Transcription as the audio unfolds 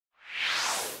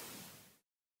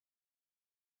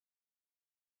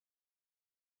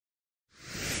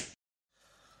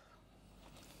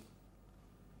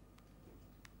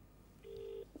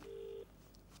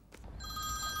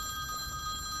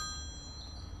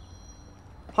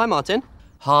Hi, Martin.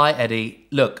 Hi, Eddie.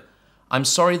 Look, I'm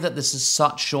sorry that this is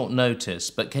such short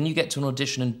notice, but can you get to an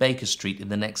audition in Baker Street in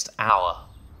the next hour?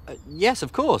 Yes,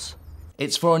 of course.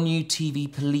 It's for a new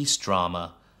TV police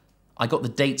drama. I got the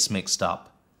dates mixed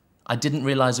up. I didn't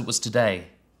realise it was today.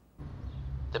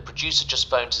 The producer just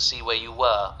phoned to see where you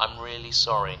were. I'm really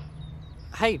sorry.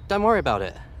 Hey, don't worry about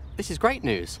it. This is great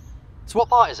news. So what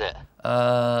part is it?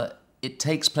 It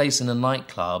takes place in a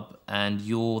nightclub, and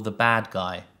you're the bad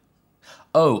guy.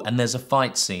 Oh, and there's a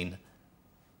fight scene.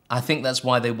 I think that's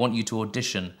why they want you to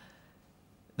audition.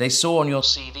 They saw on your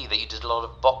CV that you did a lot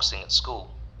of boxing at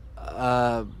school.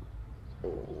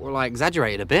 Well, I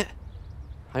exaggerated a bit.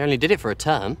 I only did it for a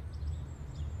term.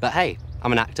 But hey,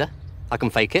 I'm an actor. I can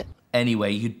fake it.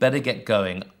 Anyway, you'd better get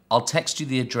going. I'll text you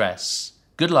the address.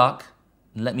 Good luck,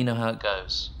 and let me know how it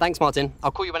goes. Thanks, Martin.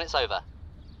 I'll call you when it's over.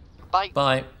 Bye.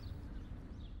 Bye.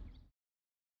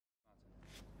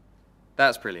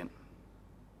 That's brilliant.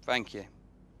 Thank you.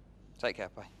 Take care,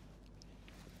 bye.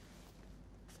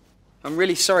 I'm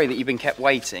really sorry that you've been kept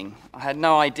waiting. I had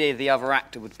no idea the other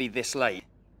actor would be this late.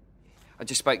 I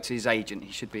just spoke to his agent.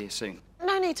 He should be here soon.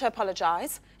 No need to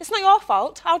apologise. It's not your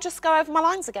fault. I'll just go over my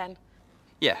lines again.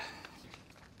 Yeah.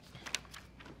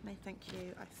 No, thank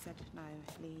you. I said no.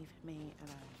 Leave me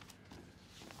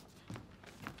alone.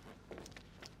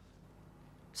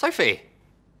 Sophie.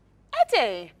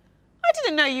 Eddie, I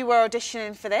didn't know you were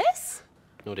auditioning for this.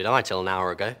 Nor did I till an hour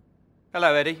ago.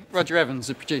 Hello, Eddie. Roger Evans,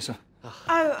 the producer.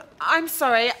 Oh, I'm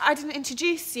sorry. I didn't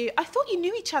introduce you. I thought you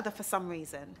knew each other for some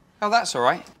reason. Oh, that's all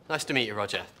right. Nice to meet you,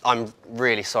 Roger. I'm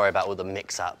really sorry about all the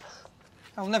mix-up.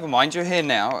 Oh, never mind. You're here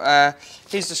now.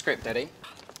 Here's the script, Eddie.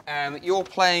 You're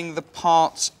playing the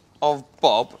part of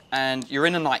Bob, and you're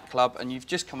in a nightclub, and you've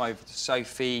just come over to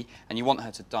Sophie, and you want her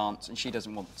to dance, and she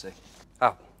doesn't want to.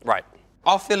 Oh, right.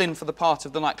 I'll fill in for the part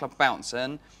of the nightclub bouncer,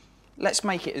 and let's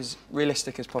make it as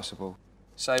realistic as possible.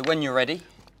 So when you're ready...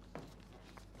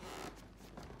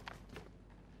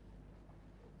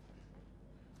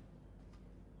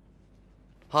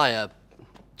 Hi, do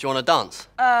you want to dance?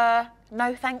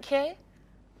 No, thank you.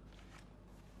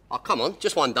 Oh, come on,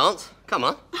 just one dance. Come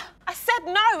on. I said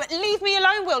no. Leave me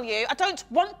alone, will you? I don't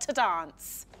want to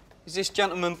dance. Is this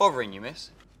gentleman bothering you, miss?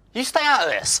 You stay out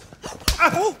of this.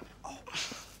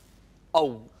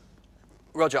 Oh,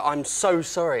 Roger, I'm so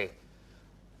sorry.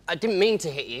 I didn't mean to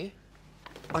hit you.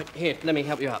 Here, let me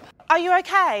help you up. Are you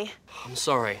okay? I'm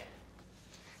sorry.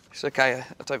 It's okay.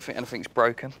 I don't think anything's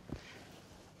broken.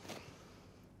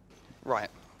 Right.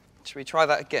 Should we try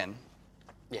that again?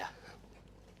 Yeah.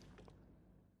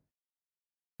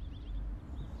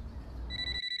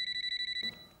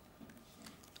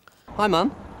 Hi,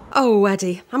 Mum. Oh,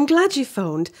 Eddie, I'm glad you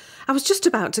phoned. I was just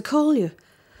about to call you.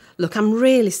 Look, I'm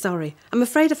really sorry. I'm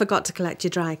afraid I forgot to collect your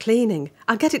dry cleaning.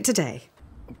 I'll get it today.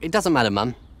 It doesn't matter,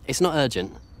 Mum. It's not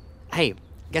urgent. Hey,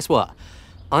 guess what?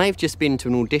 I've just been to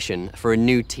an audition for a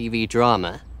new TV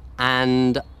drama,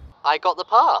 and I got the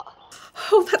part.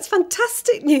 Oh, that's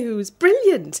fantastic news.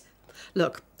 Brilliant.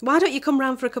 Look, why don't you come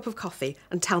round for a cup of coffee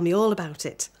and tell me all about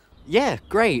it? Yeah,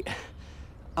 great.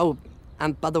 Oh,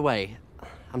 and by the way,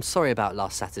 I'm sorry about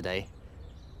last Saturday.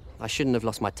 I shouldn't have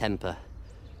lost my temper.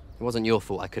 It wasn't your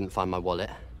fault I couldn't find my wallet.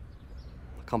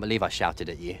 I can't believe I shouted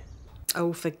at you.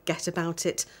 Oh, forget about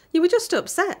it. You were just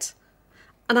upset.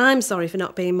 And I'm sorry for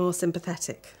not being more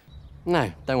sympathetic.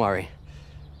 No, don't worry.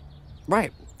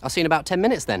 Right, I'll see you in about 10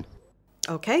 minutes then.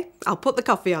 OK, I'll put the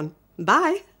coffee on.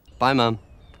 Bye. Bye, Mum.